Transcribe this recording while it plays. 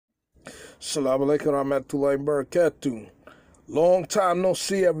Assalamu alaikum warahmatullahi wabarakatuh. Long time no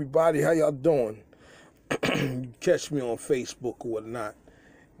see, everybody. How y'all doing? You catch me on Facebook or whatnot.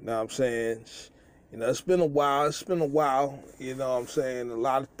 You know what I'm saying? You know, it's been a while. You know what I'm saying? A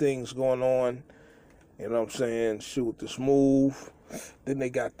lot of things going on. You know what I'm saying? Shoot, with this move. Then they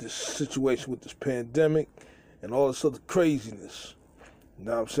got this situation with this pandemic and all this other craziness. You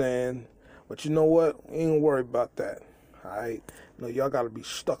know what I'm saying? But you know what? We ain't gonna worry about that. Alright? You know, y'all gotta be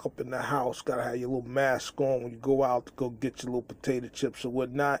stuck up in the house. Gotta have your little mask on when you go out to go get your little potato chips or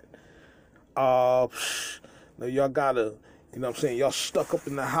whatnot. Y'all gotta, you know what I'm saying? Y'all stuck up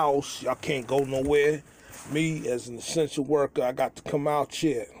in the house. Y'all can't go nowhere. Me, as an essential worker, I got to come out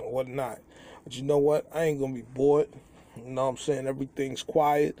here or whatnot. But you know what? I ain't gonna be bored. You know what I'm saying? Everything's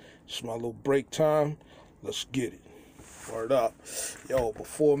quiet. It's my little break time. Let's get it. Word up. Yo,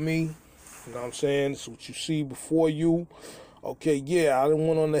 before me, you know what I'm saying? This is what you see before you. Okay, yeah, I done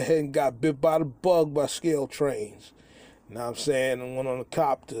went on ahead and got bit by the bug by scale trains. You know what I'm saying? I went on the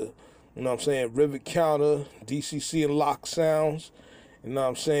cop to, you know what I'm saying, Rivet Counter, DCC and LocSounds. You know what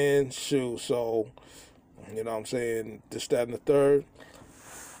I'm saying? Shoot, so, you know what I'm saying, this, that, and the third.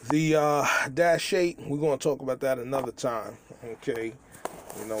 The Dash 8, we're going to talk about that another time, okay?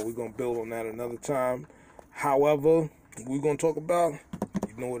 You know, we're going to build on that another time. However, we're going to talk about,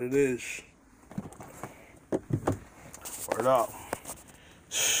 you know what it is. Word up.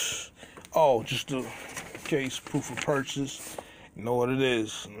 Oh, just a case, proof of purchase. You know what it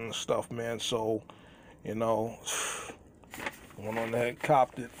is and stuff, man. So, you know, went on ahead and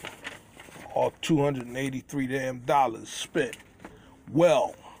copped it. All $283 damn spent.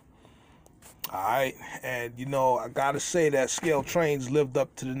 Well, alright, and you know, I gotta say that Scale Trains lived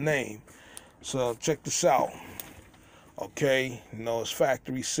up to the name. So check this out. Okay, you know, it's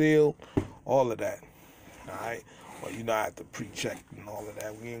factory sealed, all of that. Alright. Well, you know, I have to pre-check and all of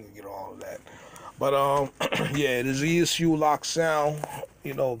that. We ain't gonna get all of that. But yeah, it is ESU LocSound,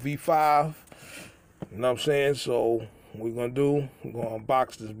 you know, V5. You know what I'm saying? So what we're gonna do, we're gonna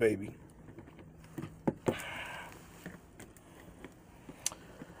unbox this baby.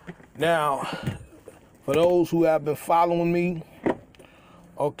 Now, for those who have been following me,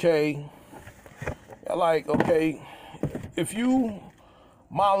 okay, like, okay, if you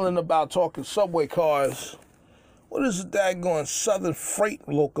modeling about talking subway cars, what does the daggone Southern Freight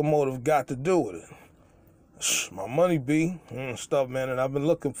locomotive got to do with it? My money be stuff, man, and I've been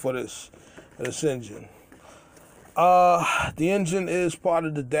looking for this engine. The engine is part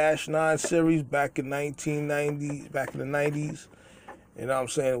of the Dash 9 series back in 1990, back in the 90s. You know what I'm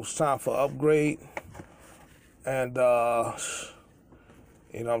saying? It was time for upgrade. And, you know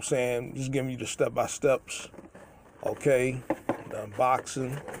what I'm saying? Just giving you the step-by-steps. Okay? The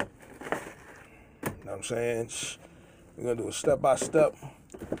unboxing. You know what I'm saying? We're going to do a step-by-step.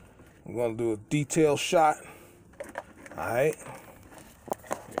 We're going to do a detail shot. Alright?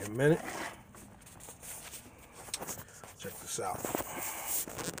 Wait a minute. Check this out.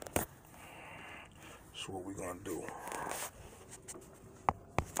 That's what we're going to do.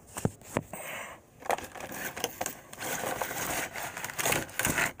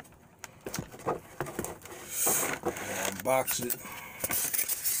 Box it, the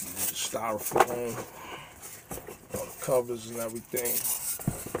styrofoam, all the covers and everything.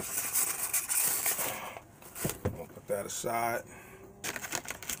 I'm gonna put that aside.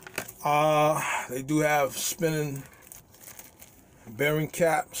 They do have spinning bearing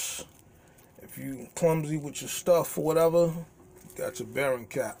caps. If you clumsy with your stuff or whatever, you got your bearing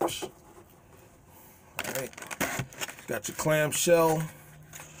caps. All right, got your clamshell.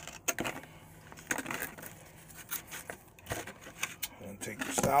 Take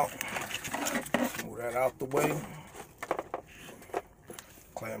this out, move that out the way.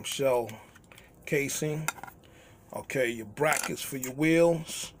 Clamshell casing. Okay, your brackets for your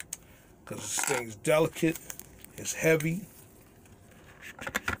wheels, because this thing's delicate, it's heavy.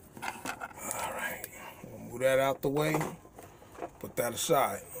 Alright, move that out the way, put that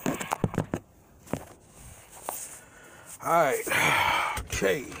aside. Alright,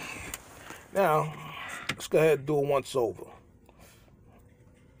 okay, now let's go ahead and do a once over.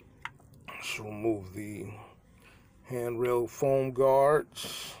 Remove the handrail foam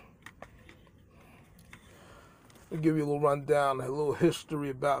guards. I'll give you a little rundown, a little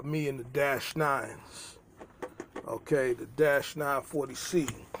history about me and the Dash 9s. Okay, the Dash 940C.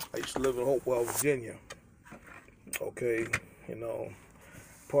 I used to live in Hopewell, Virginia. Okay, you know,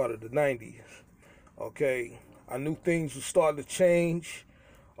 part of the 90s. Okay, I knew things were starting to change.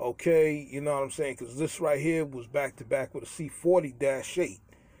 Okay, you know what I'm saying? Because this right here was back to back with a C40-8.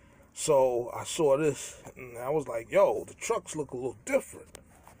 So I saw this and I was like, yo, the trucks look a little different.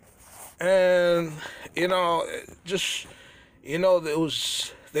 And you know, just you know,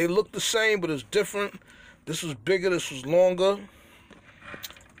 they looked the same, but it's different. This was bigger. This was longer.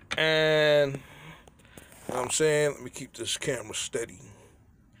 And you know what I'm saying, let me keep this camera steady.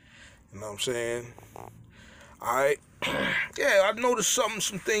 You know what I'm saying? Alright. Yeah, I noticed some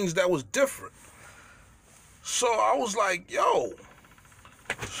things that was different. So I was like, yo,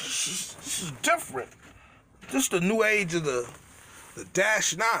 this is different. This is the new age of the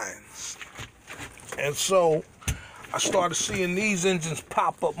Dash 9s. And so I started seeing these engines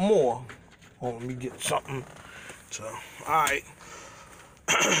pop up more. Hold on, let me get something. So, alright.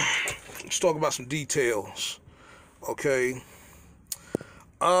 Let's talk about some details. Okay.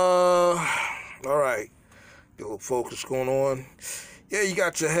 Alright. Get a little focus going on. Yeah, you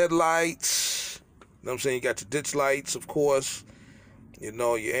got your headlights. You know what I'm saying? You got your ditch lights, of course. You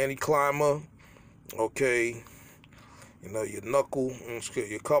know, your anti-climber. Okay. You know, your knuckle,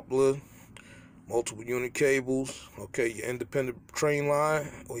 your coupler, multiple unit cables. Okay, your independent train line,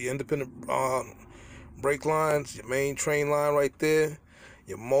 or your independent brake lines, your main train line right there.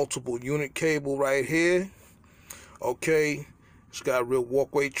 Your multiple unit cable right here. Okay, it's got real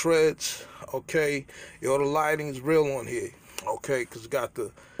walkway treads. Okay, yo, the lighting is real on here. Okay, because it's got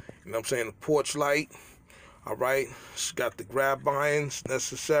the, you know what I'm saying, the porch light. All right, it's got the grab irons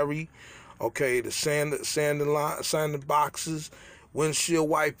necessary. Okay, the sanding boxes, windshield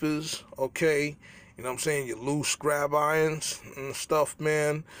wipers. Okay, you know what I'm saying, your loose grab irons and stuff,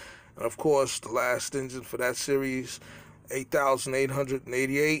 man. And of course, the last engine for that series,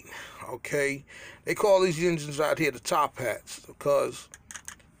 8,888. Okay, they call these engines out here the top hats because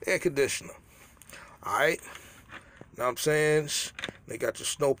air conditioner. Alright, know what I'm saying? They got your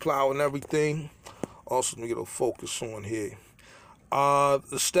snow plow and everything. Also, let me get a focus on here.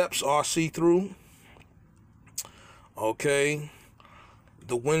 The steps are see-through. Okay,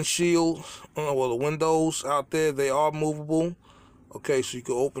 the windshield, well, the windows out there, they are movable. Okay, so you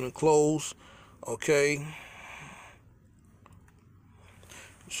can open and close. Okay.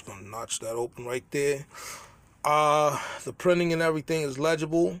 Just gonna notch that open right there. The printing and everything is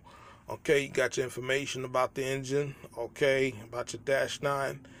legible. Okay, you got your information about the engine. Okay, about your Dash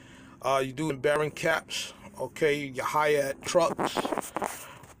 9. You do bearing caps. Okay, your Hayat trucks.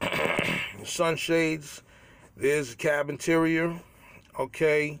 Your sunshades. There's the cab interior.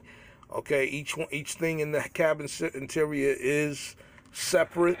 Okay. Okay, each thing in the cabin interior is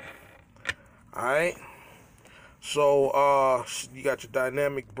separate. All right. So you got your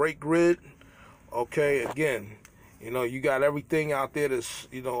dynamic brake grid. Okay, again, you know, you got everything out there that's,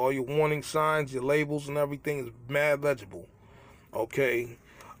 you know, all your warning signs, your labels and everything is mad legible. Okay.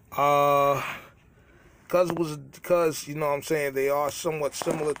 Because you know what I'm saying, they are somewhat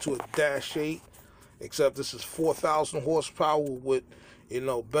similar to a Dash 8, except this is 4,000 horsepower with, you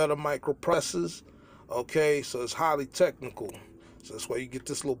know, better microprocessors. Okay, so it's highly technical. So that's why you get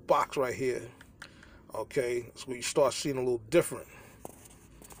this little box right here. Okay, that's where you start seeing a little different.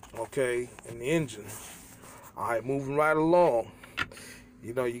 Okay, in the engine. All right, moving right along.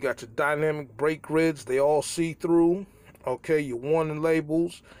 You know, you got your dynamic brake grids. They all see through. Okay, your warning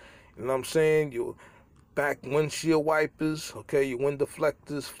labels. You know what I'm saying? Your back windshield wipers. Okay, your wind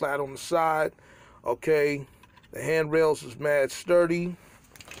deflectors flat on the side. Okay, the handrails is mad sturdy.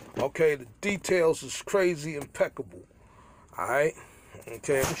 Okay, the details is crazy impeccable. All right.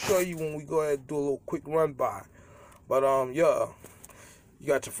 Okay, I'll show you when we go ahead and do a little quick run by. But yeah, you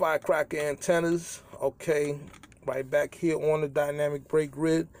got your firecracker antennas. Okay, right back here on the dynamic brake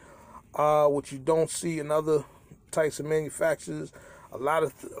grid. What you don't see in other types of manufacturers, a lot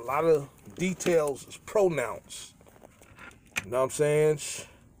of details is pronounced. You know what I'm saying?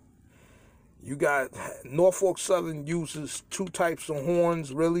 You got Norfolk Southern uses two types of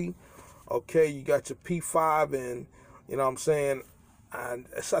horns, really. Okay, you got your P5 and, you know what I'm saying, and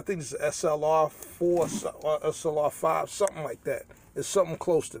I think it's SLR4 or SLR5, something like that. It's something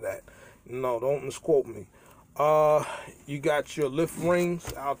close to that. No, don't misquote me. You got your lift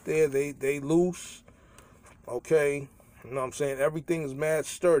rings out there. They loose. Okay, you know what I'm saying? Everything is mad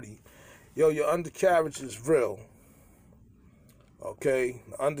sturdy. Yo, your undercarriage is real. Okay,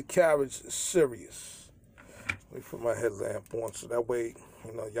 the undercarriage is serious. Let me put my headlamp on so that way,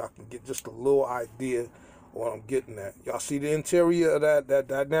 you know, y'all can get just a little idea of what I'm getting at. Y'all see the interior of that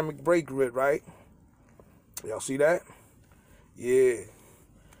dynamic brake grid, right? Y'all see that? Yeah.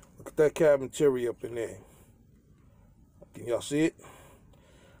 Look at that cab interior up in there. Can y'all see it?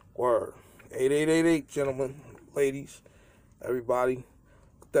 Word. 8888, gentlemen, ladies, everybody.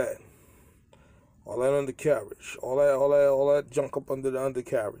 Look at that. All that undercarriage. All that junk up under the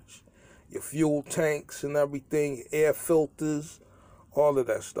undercarriage. Your fuel tanks and everything, your air filters. all of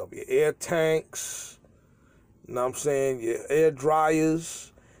that stuff. Your air tanks, you know what I'm saying, your air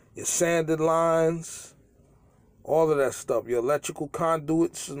dryers, your sanded lines, all of that stuff, your electrical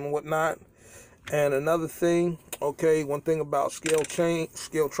conduits and whatnot. And another thing, okay, one thing about scale trains,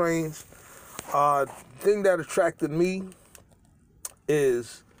 thing that attracted me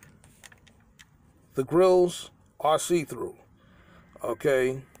is the grills are see-through,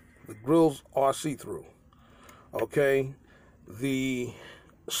 okay? The grills are see-through, okay? The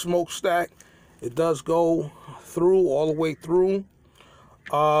smokestack, it does go through, all the way through.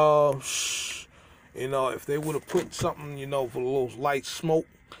 You know, if they would have put something, you know, for those light smoke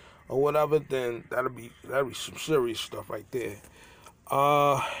or whatever, then that'd be some serious stuff right there.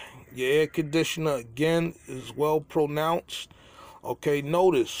 Your air conditioner, again, is well pronounced. Okay,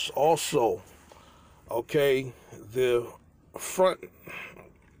 notice also, okay, the front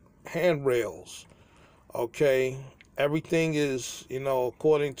handrails, okay, everything is, you know,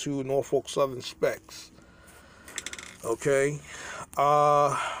 according to Norfolk Southern specs. Okay,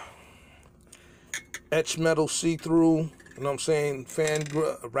 etched metal see-through, you know what I'm saying,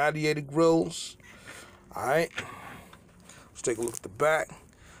 radiator grills. All right, let's take a look at the back.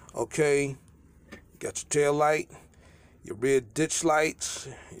 Okay, got your tail light, your rear ditch lights,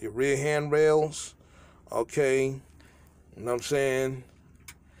 your rear handrails. Okay, you know what I'm saying,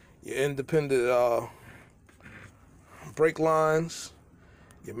 your independent brake lines,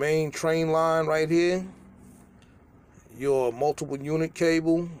 your main train line right here, your multiple unit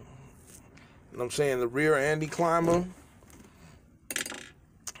cable, you know what I'm saying, the rear anti-climber,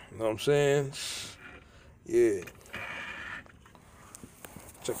 you know what I'm saying, yeah.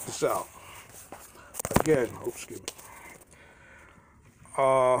 Check this out. Again, oops, excuse me.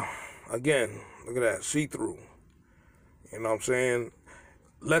 Again, look at that, see-through. You know what I'm saying?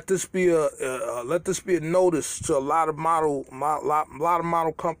 Let this be a notice to a lot of model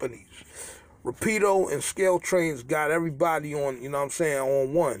companies. Rapido and Scale Trains got everybody on, you know what I'm saying,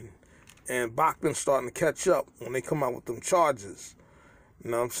 on one. And Bachman's starting to catch up when they come out with them charges. You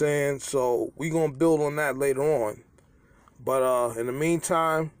know what I'm saying? So we gonna build on that later on. But in the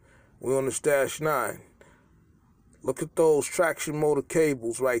meantime, we're on the Stash 9. Look at those traction motor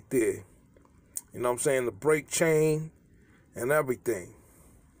cables right there. You know what I'm saying? The brake chain and everything.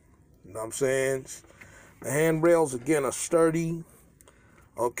 You know what I'm saying? The handrails, again, are sturdy.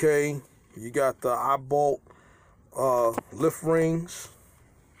 Okay. You got the eye-bolt lift rings.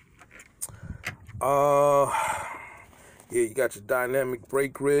 Yeah, you got your dynamic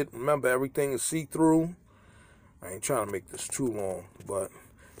brake grid. Remember, everything is see-through. I ain't trying to make this too long, but,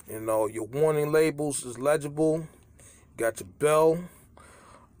 you know, your warning labels is legible. Got your bell.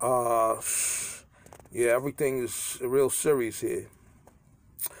 Yeah, everything is real serious here.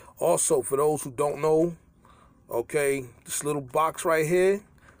 Also, for those who don't know, okay, this little box right here,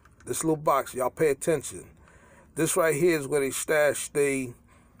 this little box, y'all pay attention. This right here is where they stash the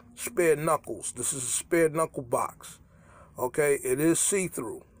spare knuckles. This is a spare knuckle box. Okay, it is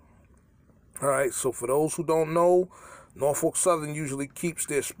see-through. All right, so for those who don't know, Norfolk Southern usually keeps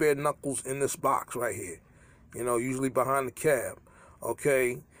their spare knuckles in this box right here. You know, usually behind the cab.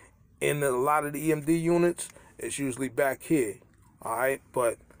 Okay, in a lot of the EMD units, it's usually back here. All right,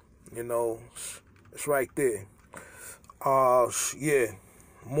 but, you know, it's right there. Yeah,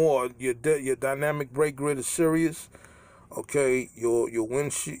 more, your dynamic brake grid is serious. Okay, your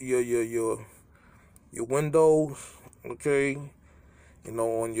windshield, your windows, okay, you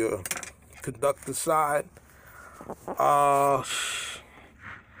know, on your conductor side.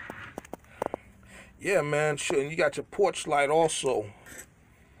 Yeah, man, sure. And you got your porch light also,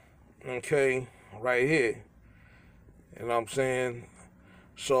 okay, right here. You know what I'm saying?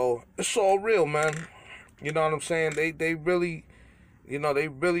 So it's all real, man. You know what I'm saying? They really, you know, they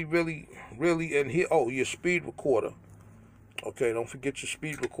really, and here, oh, your speed recorder. Okay, don't forget your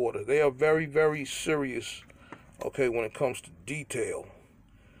speed recorder. They are very, very serious, okay, when it comes to detail.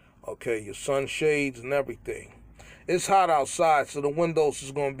 Okay, your sunshades and everything. It's hot outside, so the windows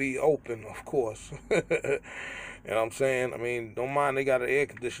is going to be open, of course. You know what I'm saying? I mean, don't mind they got an air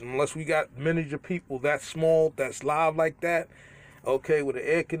conditioner. Unless we got miniature people that small, that's live like that, okay, with an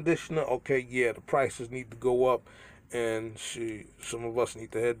air conditioner, okay, yeah, the prices need to go up, and some of us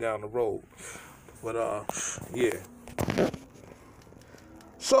need to head down the road. But, yeah.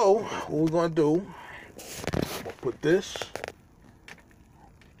 So, what we're going to do, we'll put this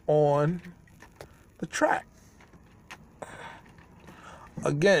on the track.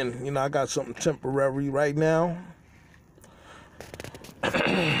 Again, you know, I got something temporary right now. All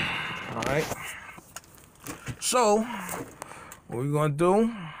right. So, what we're going to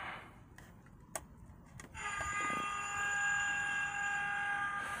do,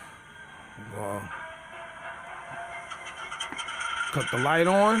 Cut the light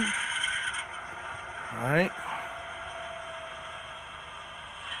on. All right.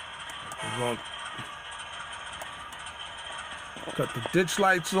 We're going to cut the ditch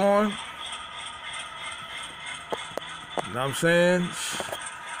lights on. You know what I'm saying?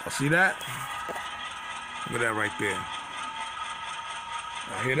 I see that? Look at that right there.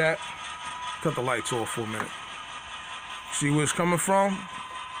 I hear that? Cut the lights off for a minute. See where it's coming from?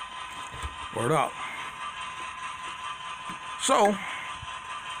 Word up. So,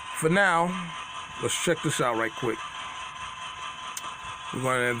 for now, let's check this out right quick. We're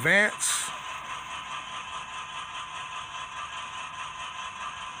going to advance.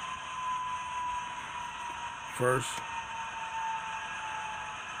 First,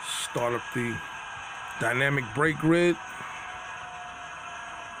 start up the dynamic brake grid.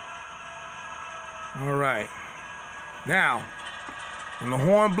 All right. Now, when the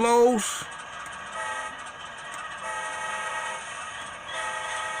horn blows,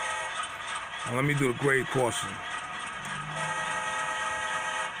 now let me do the grade portion.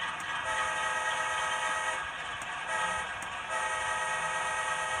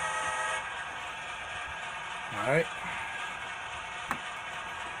 All right.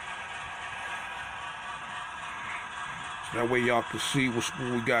 So that way y'all can see what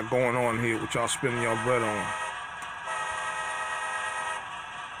we got going on here, what y'all spending y'all bread on.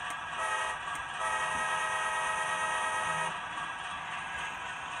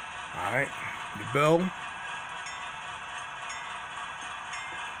 All right, the bell.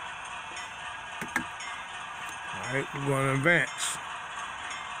 All right, we're going to advance.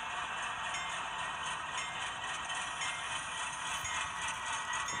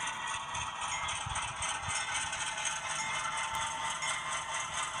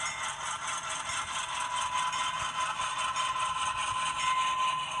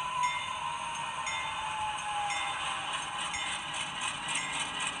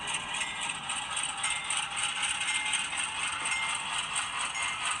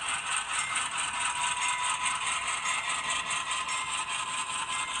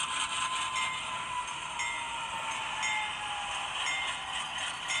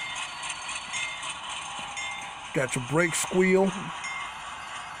 Got your brake squeal.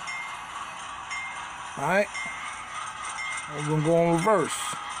 All right. We're going to go in reverse.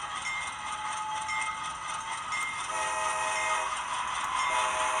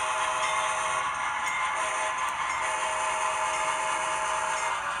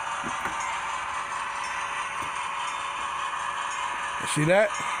 You see that?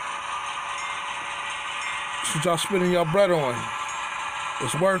 That's what y'all spending your bread on.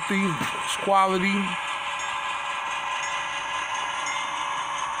 It's worthy. It's quality.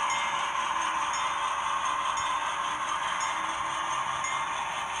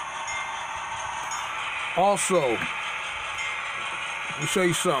 Also, let me show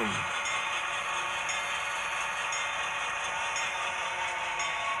you something.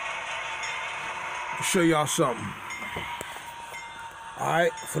 I'll show y'all something. All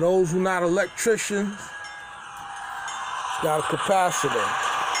right, for those who not electricians, it's got a capacitor.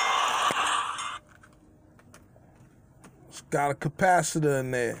 It's got a capacitor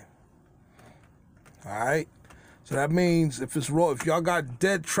in there. All right. So that means if y'all got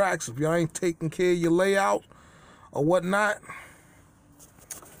dead tracks, if y'all ain't taking care of your layout or whatnot,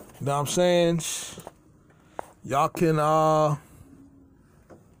 you know what I'm saying? Y'all can y'all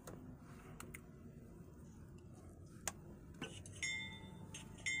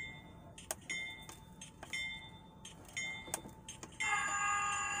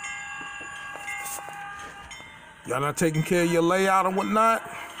not taking care of your layout and whatnot,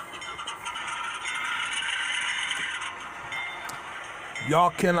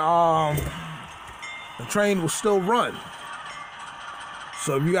 y'all can the train will still run.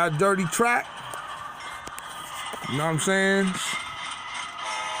 So if you got a dirty track, you know what I'm saying?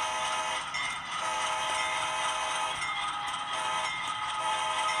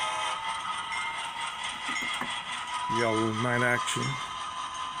 You got a little night action.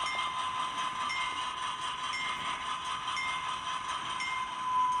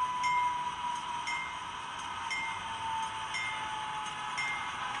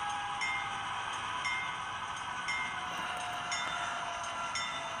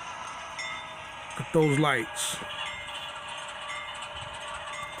 At those lights.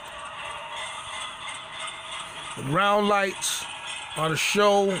 The round lights are to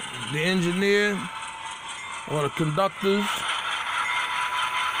show the engineer or the conductors.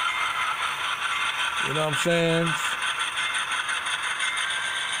 You know what I'm saying?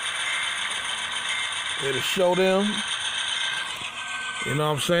 They're to show them. You know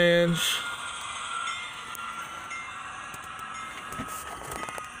what I'm saying?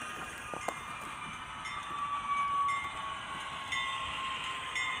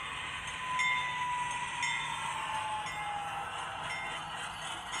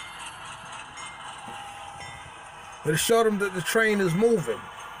 It'll show them that the train is moving.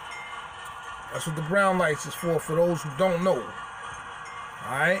 That's what the brown lights is for those who don't know.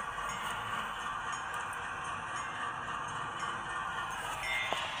 Alright?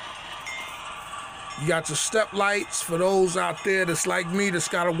 You got your step lights for those out there that's like me that's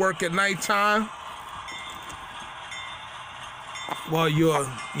got to work at nighttime. Well, you know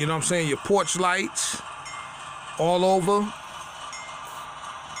what I'm saying, your porch lights all over.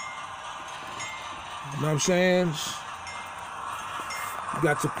 You know what I'm saying? You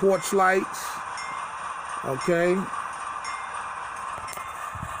got your porch lights. Okay.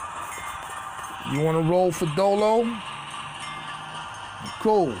 You want to roll for Dolo?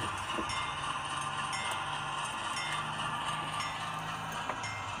 Cool.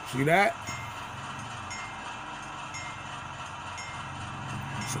 See that?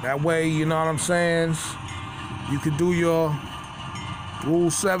 So that way, you know what I'm saying? You can do your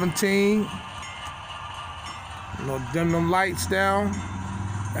Rule 17. You know, dim them lights down.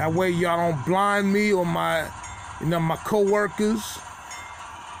 That way y'all don't blind me or my co-workers.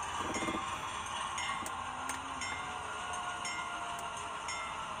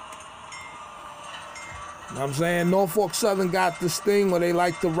 You know what I'm saying? Norfolk Southern got this thing where they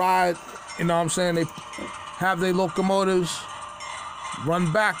like to ride, you know what I'm saying? They have their locomotives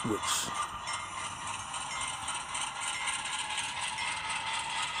run backwards.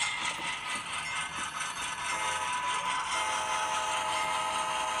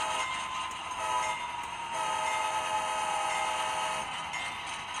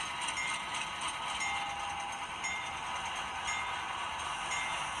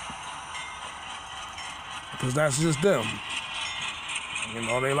 Because that's just them. You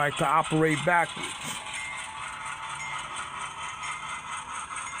know, they like to operate backwards.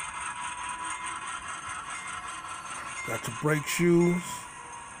 Got your brake shoes.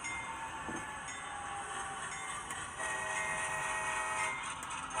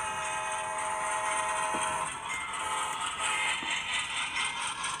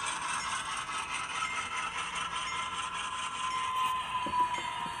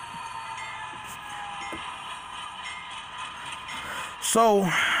 So,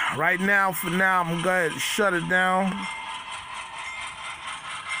 right now, for now, I'm going to go ahead and shut it down.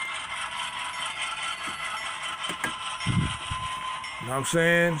 You know what I'm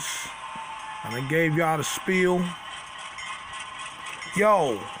saying? And I gave y'all the spiel.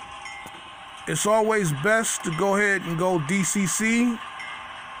 Yo, it's always best to go ahead and go DCC.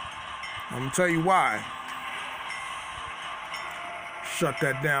 I'm going to tell you why. Shut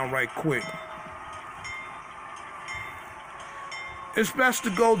that down right quick. It's best to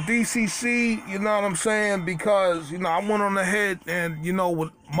go DCC, you know what I'm saying, because, you know, I went on ahead and, you know,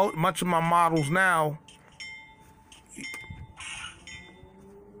 with much of my models now,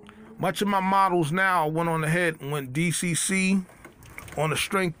 I went on ahead and went DCC on the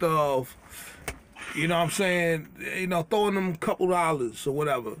strength of, you know what I'm saying, you know, throwing them a couple dollars or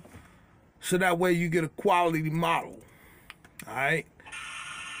whatever. So that way you get a quality model, all right?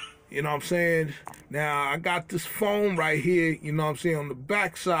 You know what I'm saying? Now, I got this foam right here, you know what I'm saying, on the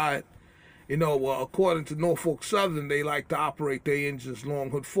backside. You know, according to Norfolk Southern, they like to operate their engines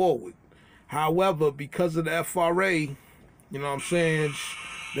long hood forward. However, because of the FRA, you know what I'm saying,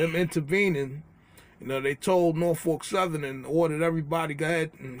 them intervening, you know, they told Norfolk Southern and ordered everybody go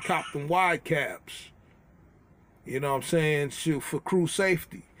ahead and cop them wide caps. You know what I'm saying, for crew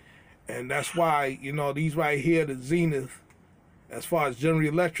safety. And that's why, you know, these right here, the Zenith, as far as General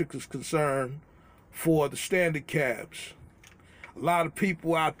Electric is concerned, for the standard cabs. A lot of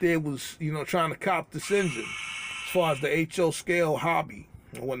people out there was, you know, trying to cop this engine as far as the HO scale hobby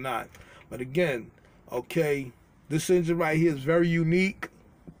and whatnot. But again, okay, this engine right here is very unique.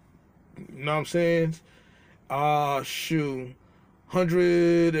 You know what I'm saying? Shoot,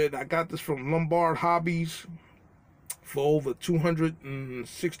 100, and I got this from Lombard Hobbies for over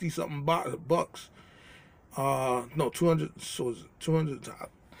 260 something bucks. No, 200, so is it 200,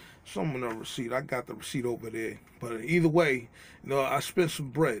 something on a receipt. I got the receipt over there. But either way, you know, I spent some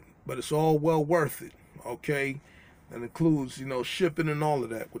bread, but it's all well worth it, okay? That includes, you know, shipping and all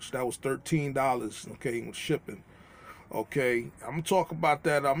of that, which that was $13, okay, with shipping, okay? I'm going to talk about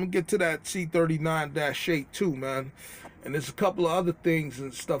that. I'm going to get to that C39-8 too, man. And there's a couple of other things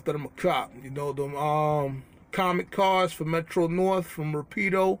and stuff that I'm going to cop. You know, them comic cars for Metro North from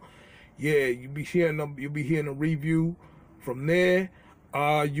Rapido. Yeah, you'll be hearing a review from there.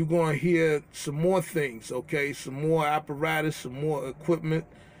 You're going to hear some more things, okay? Some more apparatus, some more equipment,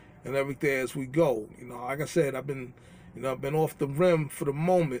 and everything as we go. You know, like I said, I've been off the rim for the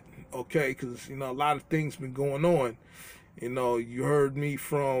moment, okay? Because, you know, a lot of things been going on. You know, you heard me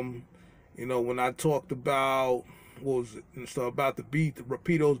from, you know, when I talked about, what was it? And so about the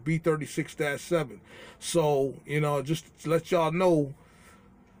Rapido's B36-7. So, you know, just to let y'all know,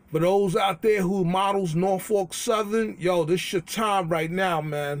 for those out there who models Norfolk Southern, yo, this your time right now,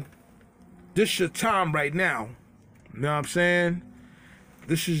 man. This your time right now. You know what I'm saying?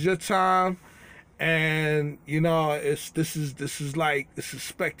 This is your time. And, you know, this is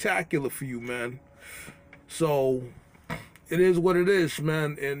spectacular for you, man. So it is what it is,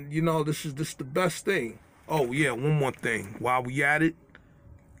 man. And, you know, this is the best thing. Oh, yeah, one more thing. While we at it,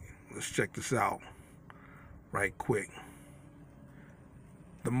 let's check this out right quick.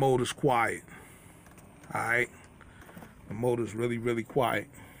 The motor's quiet. All right? The motor's really, really quiet.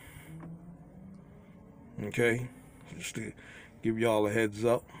 Okay? Just to give y'all a heads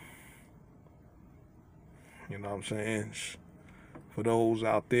up. You know what I'm saying? For those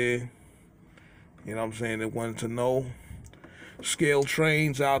out there, you know what I'm saying, that wanted to know. Scale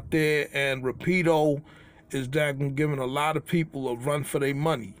Trains out there, and Rapido is giving a lot of people a run for their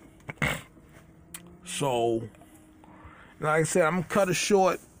money. So, like I said, I'm gonna cut it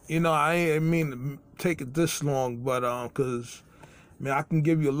short. You know, I ain't mean to take it this long, but because I can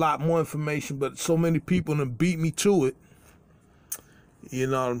give you a lot more information, but so many people done beat me to it. You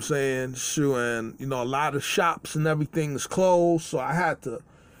know what I'm saying? Sure, and you know, a lot of shops and everything is closed, so I had to,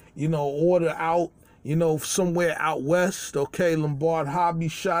 you know, order out, you know, somewhere out west. Okay, Lombard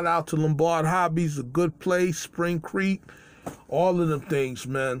Hobbies. Shout out to Lombard Hobbies, a good place. Spring Creek, all of them things,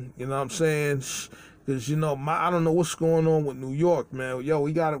 man. You know what I'm saying? Because, you know, I don't know what's going on with New York, man. Yo,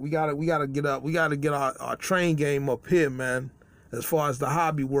 we gotta get up. We gotta get our train game up here, man, as far as the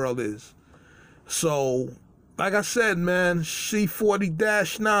hobby world is. So, like I said, man,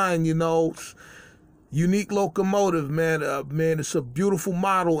 C40-9, you know, unique locomotive, man. Man, it's a beautiful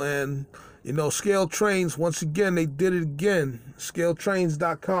model, and, you know, Scale Trains, once again, they did it again.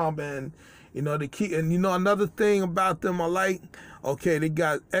 ScaleTrains.com, and, you know, they keep, and, you know, another thing about them I like, okay, they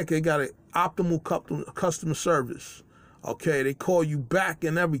got an optimal customer service. Okay, they call you back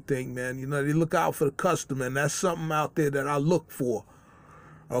and everything, man. You know, they look out for the customer, and that's something out there that I look for.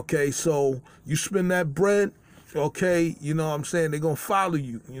 Okay, so you spend that bread, okay, you know what I'm saying, they're going to follow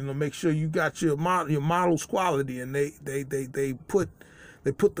you. You know, make sure you got your model's quality, and they put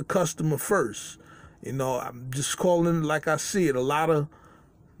the customer first. You know, I'm just calling it like I see it. A lot of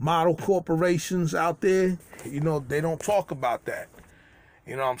model corporations out there, you know, they don't talk about that.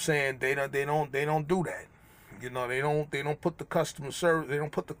 You know what I'm saying? They don't do that. You know, they don't put the customer service, they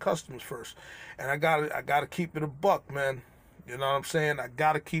don't put the customers first. And I gotta keep it a buck, man. You know what I'm saying? I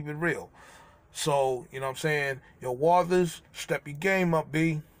gotta keep it real. So, you know what I'm saying? Yo, Wathers, step your game up,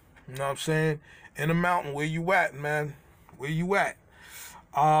 B. You know what I'm saying? In the mountain, where you at, man? Where you at?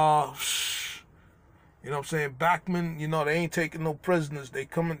 You know what I'm saying? Backman, you know, they ain't taking no prisoners. They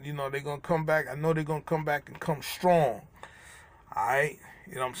coming, you know, they gonna come back. I know they gonna come back and come strong. Alright?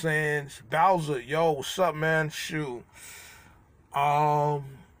 You know what I'm saying? Bowser, yo, what's up, man? Shoot. You know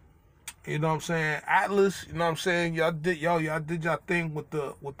what I'm saying? Atlas, you know what I'm saying? Y'all did y'all thing with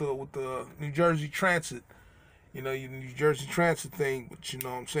the New Jersey Transit. You know, your New Jersey Transit thing, but you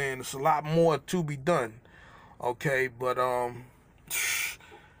know what I'm saying? It's a lot more to be done. Okay, but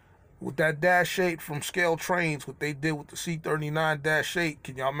with that -8 from Scale Trains, what they did with the C39-8,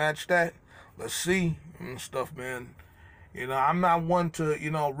 can y'all match that? Let's see and stuff, man. You know, I'm not one to, you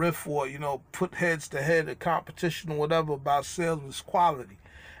know, riff or, you know, put heads to head a competition or whatever about sales quality,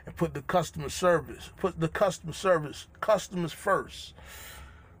 and put the customer service, customers first.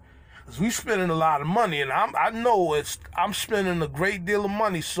 Because we spending a lot of money, and I know I'm spending a great deal of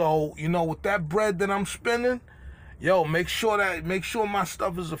money. So, you know, with that bread that I'm spending, yo, make sure my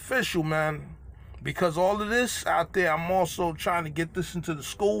stuff is official, man. Because all of this out there, I'm also trying to get this into the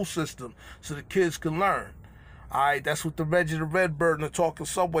school system so the kids can learn. Alright, that's what the Reggie the Redbird and the Talking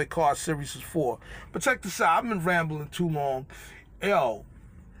Subway Car series is for. But check this out, I've been rambling too long. Yo,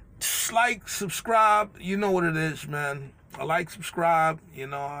 like, subscribe, you know what it is, man. Like, subscribe, you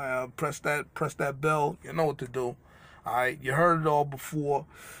know, press that bell, you know what to do. Alright, you heard it all before.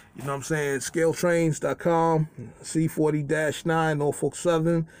 You know what I'm saying? ScaleTrains.com, C40-9, Norfolk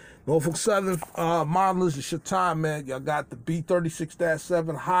Southern. Norfolk Southern modelers, it's your time, man. Y'all got the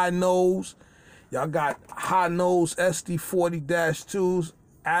B36-7 high nose. Y'all got high nose SD40-2s.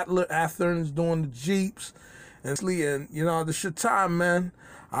 Atherns doing the Jeeps. And, you know, this your time, man.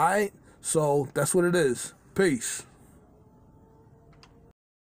 All right? So, that's what it is. Peace.